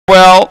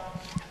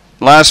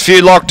Last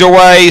few locked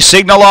away.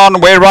 Signal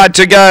on. We're right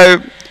to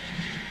go.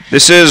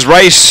 This is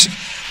race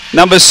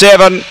number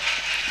 7.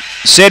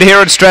 Set here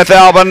at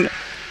Strathalbyn.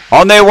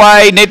 On their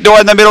way,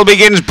 Nitnoy in the middle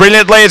begins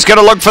brilliantly. It's going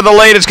to look for the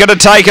lead. It's going to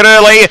take it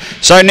early.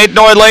 So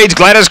Nitnoy leads.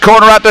 Gladys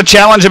Corner up to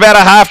challenge, about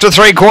a half to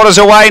 3/4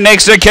 away.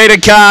 Next,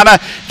 Nikita Khan.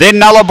 Then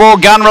Nullarbor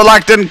Gun,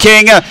 Reluctant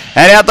King.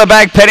 And out the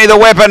back, Penny the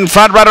Weapon.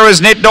 Front runner is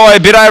Nitnoy. A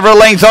bit over a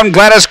length on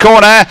Gladys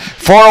Corner.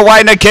 4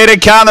 away, Nikita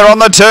Khan. They're on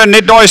the turn.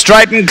 Nitnoy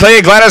straight and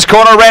clear. Gladys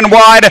Corner ran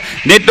wide.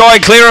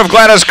 Nitnoy clear of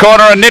Gladys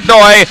Corner. And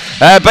Nitnoy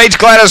beats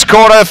Gladys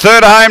Corner.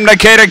 Third home,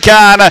 Nikita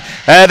Khan.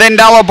 Then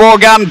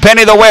Nullarbor Gun,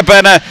 Penny the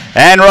Weapon.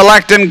 And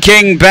Reluctant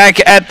King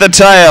back at the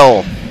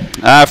tail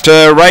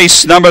after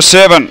race number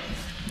 7.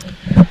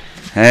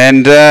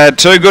 And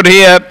too good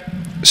here.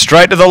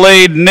 Straight to the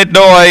lead,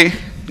 Nitnoy.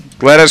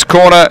 Gladys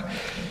Corner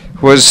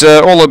was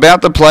all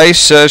about the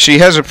place. She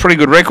has a pretty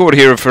good record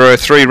here for her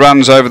 3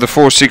 runs over the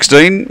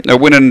 4:16. A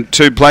win and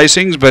 2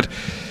 placings, but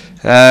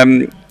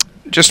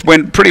just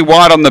went pretty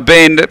wide on the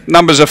bend.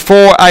 Numbers are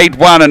 4, 8,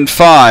 1 and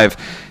 5.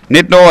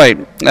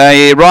 Nitnoy,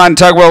 Ryan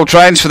Tugwell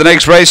trains for the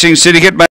next racing syndicate.